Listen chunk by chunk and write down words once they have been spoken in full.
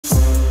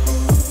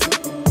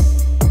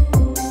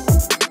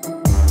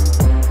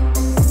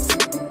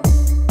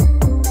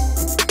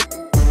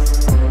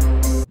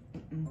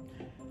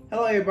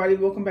everybody,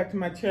 welcome back to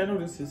my channel.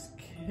 This is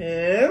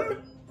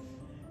Kim.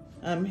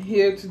 I'm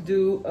here to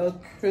do a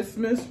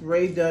Christmas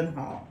RAEDUNN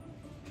haul.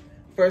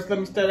 First, let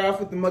me start off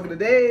with the mug of the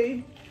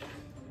day.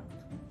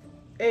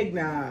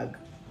 Eggnog.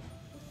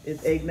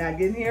 Is eggnog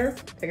in here?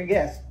 Take a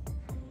guess.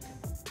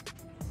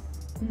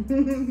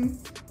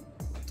 It's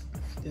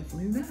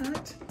definitely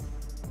not.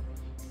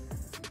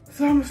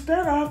 So I'm gonna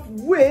start off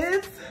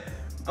with,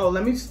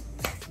 let me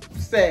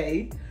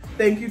say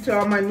thank you to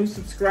all my new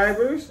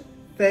subscribers.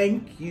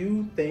 Thank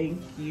you. I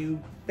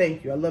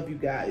love you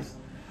guys.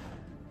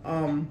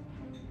 And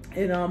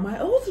all my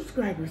old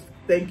subscribers,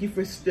 thank you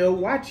for still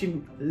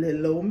watching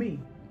little old me.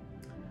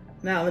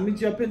 Now let me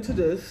jump into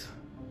this.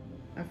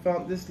 I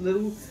found this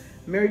little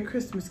Merry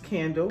Christmas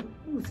candle.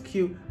 It was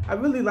cute. I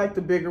really like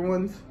the bigger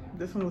ones.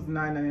 This one was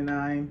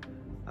 $9.99.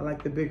 I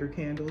like the bigger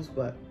candles,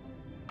 but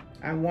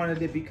I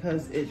wanted it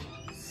because it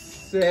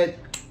said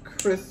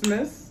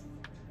Christmas.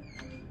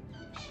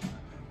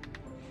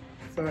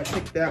 So I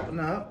picked that one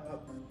up.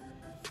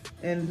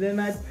 And then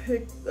I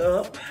picked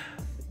up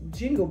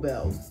Jingle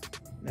Bells.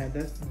 Now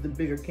that's the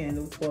bigger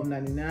candle,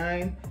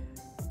 $12.99.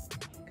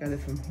 Got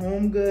it from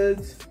Home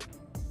Goods.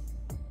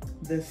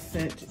 This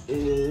scent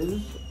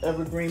is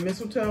Evergreen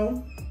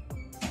Mistletoe.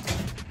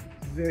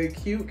 Very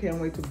cute.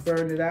 Can't wait to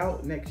burn it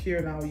out next year,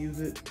 and I'll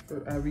use it for,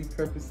 I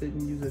repurpose it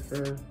and use it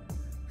for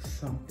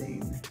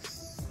something.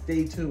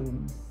 Stay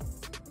tuned.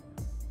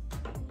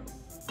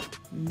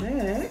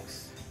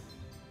 Next,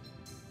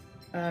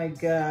 I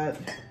got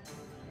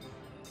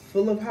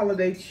Full of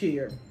Holiday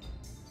Cheer.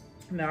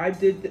 Now I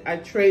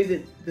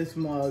traded this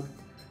mug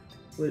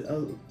with a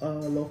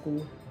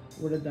local,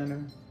 with a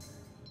Dunner.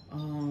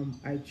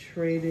 I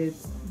traded,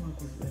 what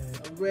was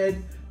that? A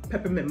red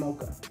peppermint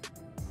mocha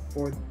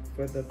for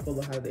the Full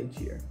of Holiday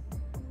Cheer.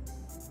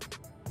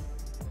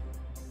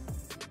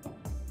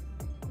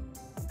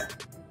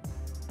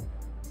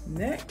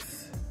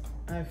 Next,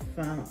 I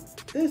found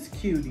this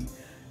cutie.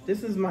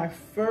 This is my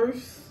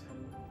first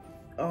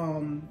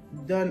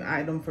Dunn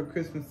item for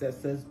Christmas that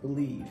says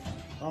Believe.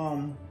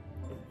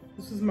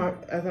 This is my,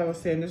 as I was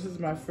saying, this is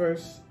my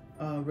first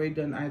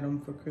RAEDUNN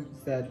item for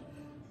Christmas that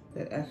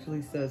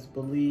actually says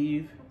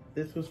Believe.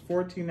 This was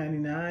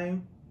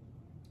 $14.99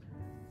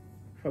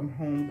 from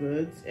Home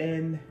Goods,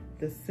 and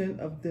the scent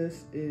of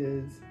this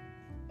is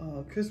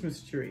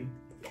Christmas tree.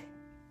 It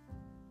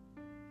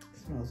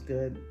smells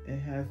good. It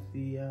has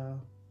the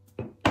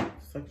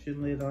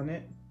suction lid on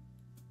it.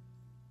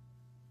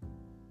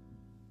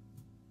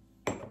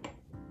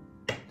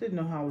 Didn't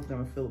know how I was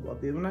gonna feel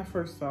about these. When I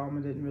first saw them,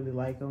 I didn't really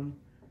like them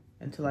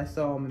until I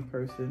saw them in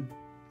person.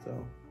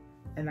 So,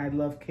 and I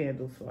love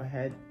candles, so I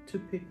had to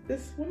pick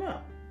this one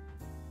up.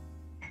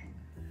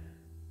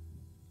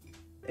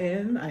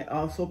 And I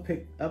also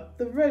picked up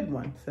the red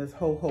one. It says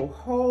Ho Ho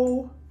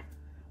Ho.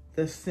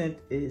 The scent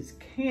is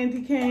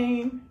Candy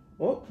Cane.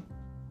 Oh,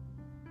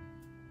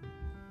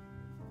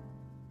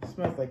 it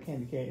smells like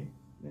candy cane.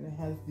 Then it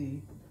has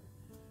the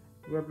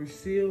rubber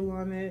seal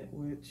on it,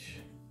 which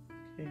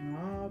came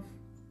off.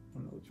 I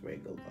don't know which way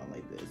it goes on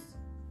like this.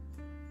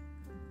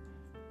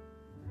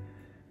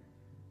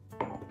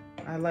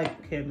 I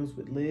like candles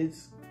with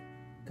lids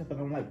because I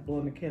don't like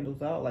blowing the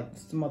candles out. I like to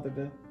smother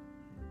the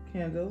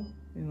candle,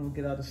 you know,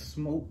 get out the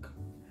smoke.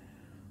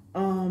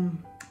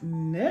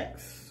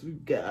 Next,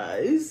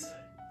 guys,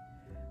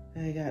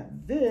 I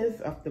got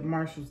this off the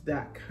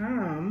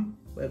Marshalls.com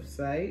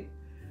website.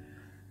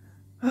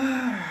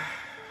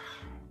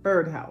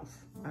 Birdhouse.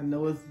 I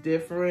know it's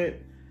different.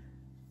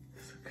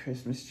 It's a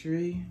Christmas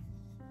tree.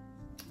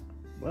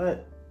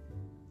 But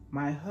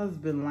my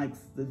husband likes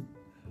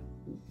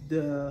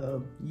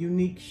the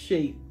unique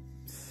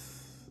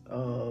shapes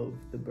of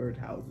the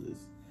birdhouses.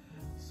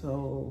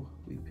 So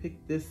we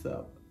picked this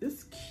up.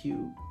 It's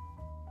cute.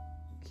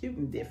 Cute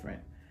and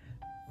different.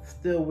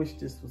 Still wish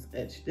this was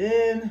etched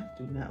in.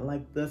 Do not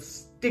like the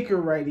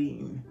sticker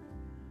writing.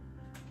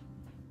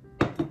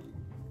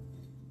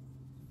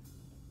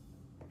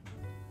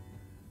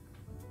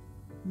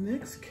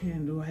 Next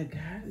candle I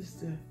got is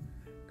the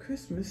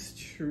Christmas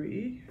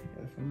tree. I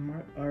got it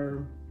from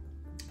our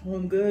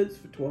Home Goods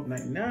for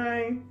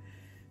 $12.99.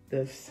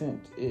 The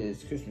scent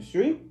is Christmas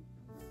tree,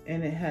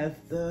 and it has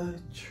the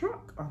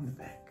truck on the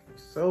back.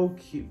 So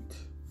cute.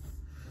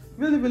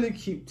 Really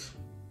cute.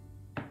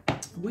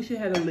 Wish it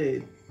had a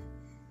lid.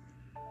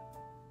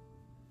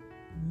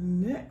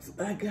 Next,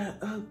 I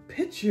got a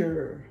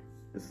picture.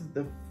 This is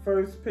the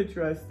first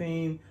picture I've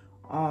seen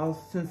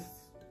since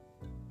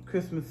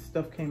Christmas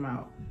stuff came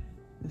out.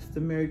 It's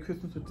the Merry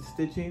Christmas with the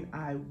stitching.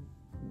 I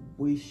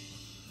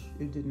wish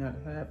it did not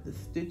have the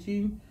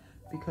stitching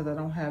because I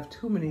don't have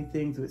too many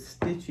things with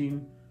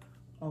stitching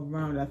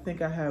around. I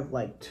think I have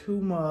like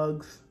 2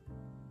 mugs,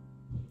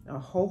 a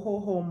Ho Ho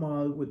Ho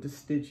mug with the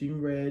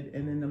stitching red,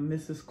 and then a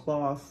Mrs.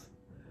 Claus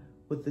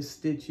with the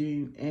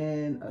stitching,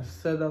 and a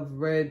set of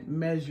red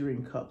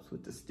measuring cups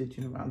with the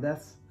stitching around.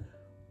 That's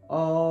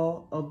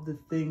all of the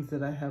things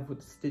that I have with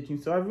the stitching.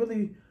 So I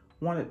really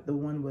wanted the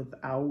one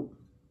without,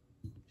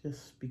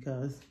 just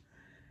because.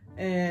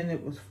 And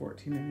it was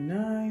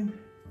 $14.99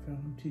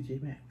 from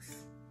TJ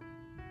Maxx.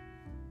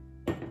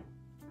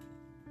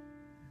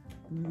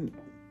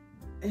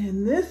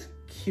 And this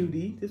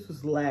cutie, this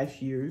was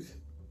last year's.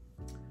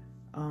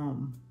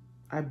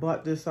 I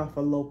bought this off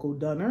a local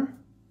Dunner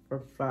for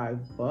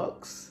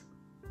 $5.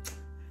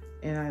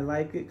 And I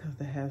like it because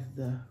it has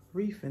the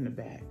wreath in the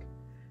back.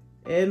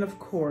 And of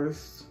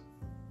course,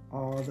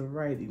 all the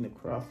writing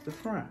across the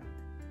front.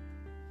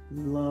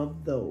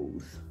 Love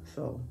those.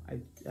 So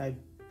I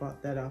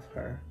bought that off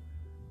her.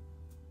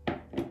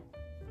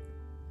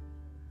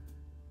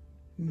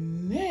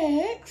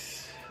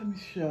 Next, let me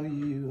show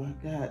you. I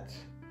got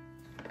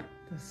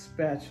the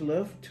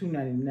spatula for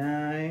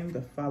 $2.99,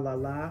 the Fa La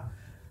La.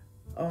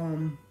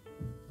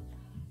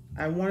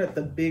 I wanted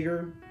the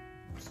bigger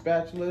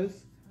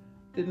spatulas.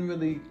 Didn't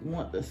really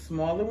want the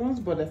smaller ones,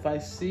 but if I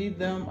see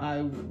them,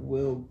 I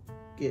will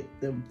get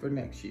them for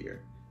next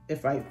year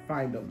if I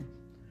find them.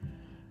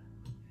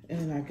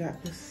 And I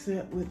got this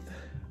set with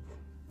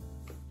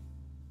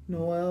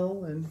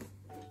Noel and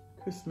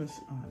Christmas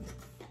on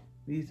it.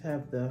 These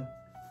have the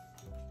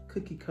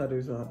cookie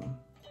cutters on them.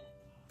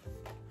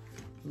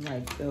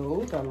 Like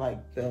those, I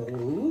like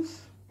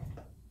those.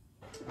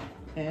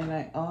 And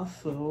I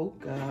also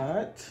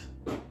got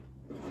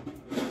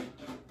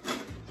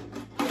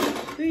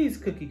these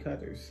cookie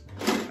cutters.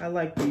 I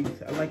like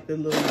these. I like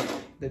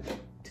the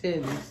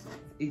tins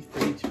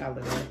for each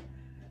holiday.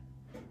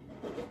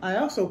 I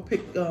also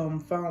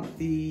found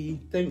the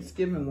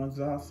Thanksgiving ones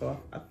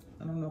also. I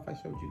don't know if I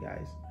showed you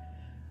guys.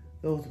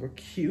 Those were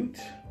cute.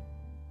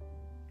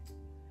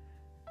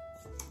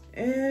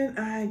 And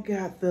I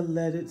got the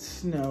Let It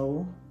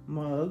Snow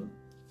mug,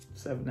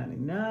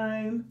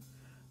 $7.99,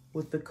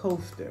 with the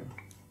coaster.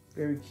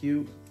 Very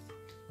cute.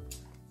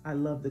 I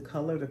love the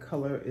color. The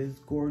color is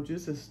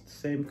gorgeous. It's the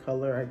same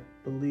color, I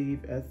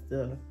believe, as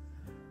the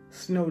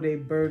Snow Day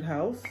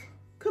Birdhouse.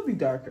 Could be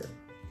darker.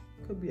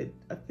 Could be,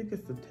 I think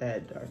it's a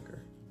tad darker.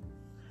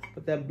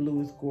 But that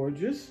blue is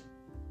gorgeous.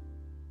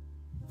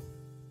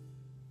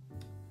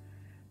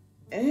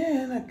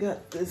 And I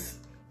got this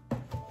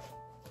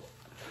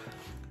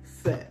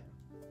set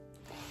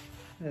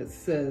that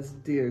says,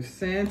 Dear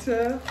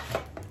Santa,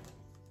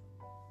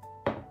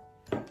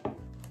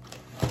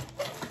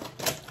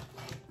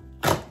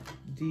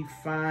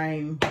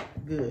 define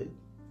good.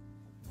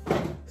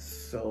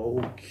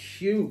 So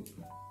cute.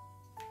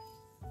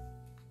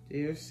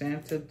 Dear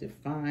Santa,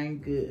 define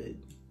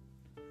good.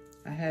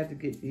 I had to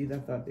get these. I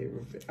thought they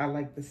were, I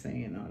like the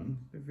saying on them.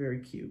 They're very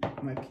cute.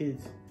 My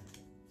kids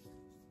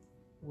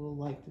will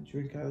like to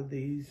drink out of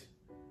these.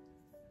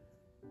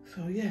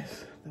 So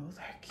yes, those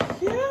are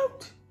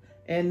cute.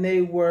 And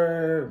they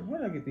were,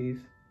 where did I get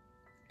these?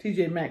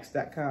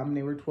 TJMax.com.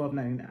 They were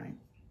 $12.99.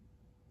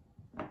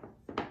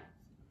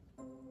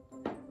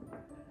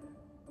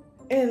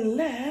 And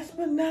last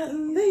but not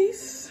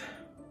least,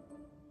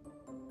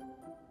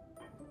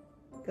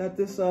 got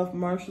this off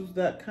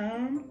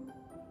Marshalls.com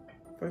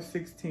for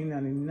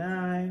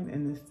 $16.99,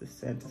 and it's the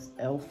Santa's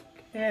Elf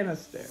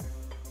canister.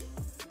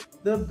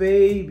 The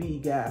baby,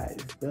 guys,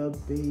 the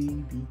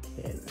baby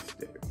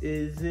canister.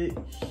 Isn't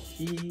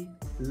she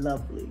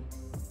lovely?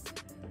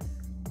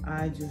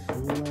 I just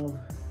love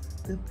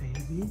the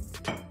baby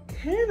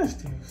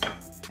canisters.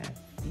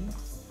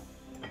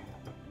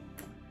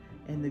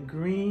 And the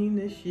green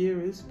this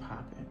year is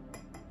popping.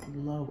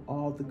 Love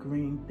all the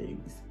green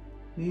things.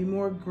 Need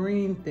more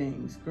green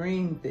things,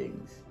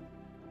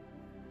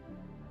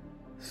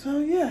 So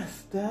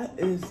yes, that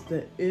is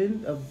the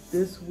end of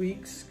this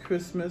week's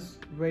Christmas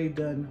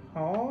RAEDUNN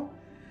haul.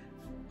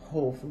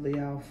 Hopefully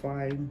I'll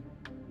find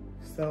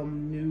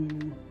some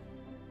new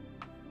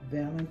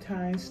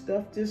Valentine's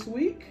stuff this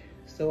week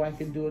so I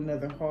can do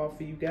another haul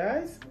for you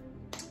guys.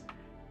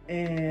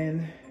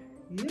 And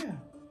yeah,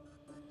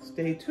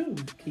 stay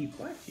tuned, keep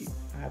watching.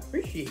 I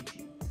appreciate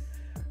you.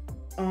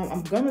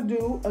 I'm gonna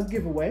do a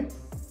giveaway.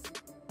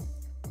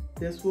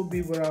 This will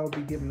be what I'll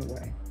be giving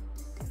away.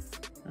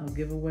 I'll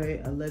give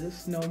away a Let It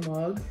Snow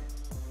mug.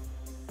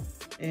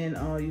 And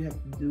all you have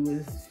to do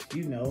is,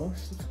 you know,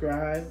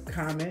 subscribe,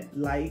 comment,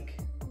 like,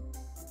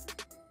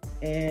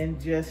 and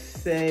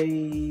just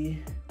say,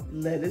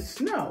 let it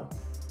snow.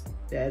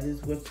 That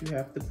is what you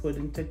have to put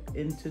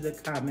into the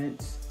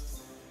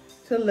comments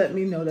to let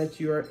me know that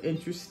you are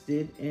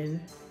interested in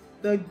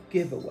the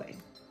giveaway.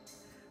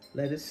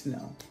 Let it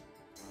snow.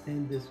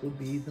 And this will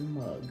be the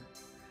mug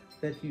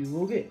that you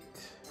will get.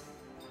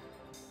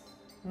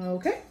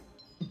 Okay?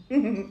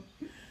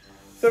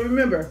 So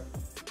remember,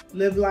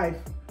 live life,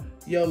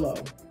 YOLO,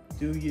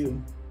 do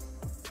you.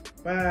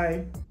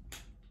 Bye.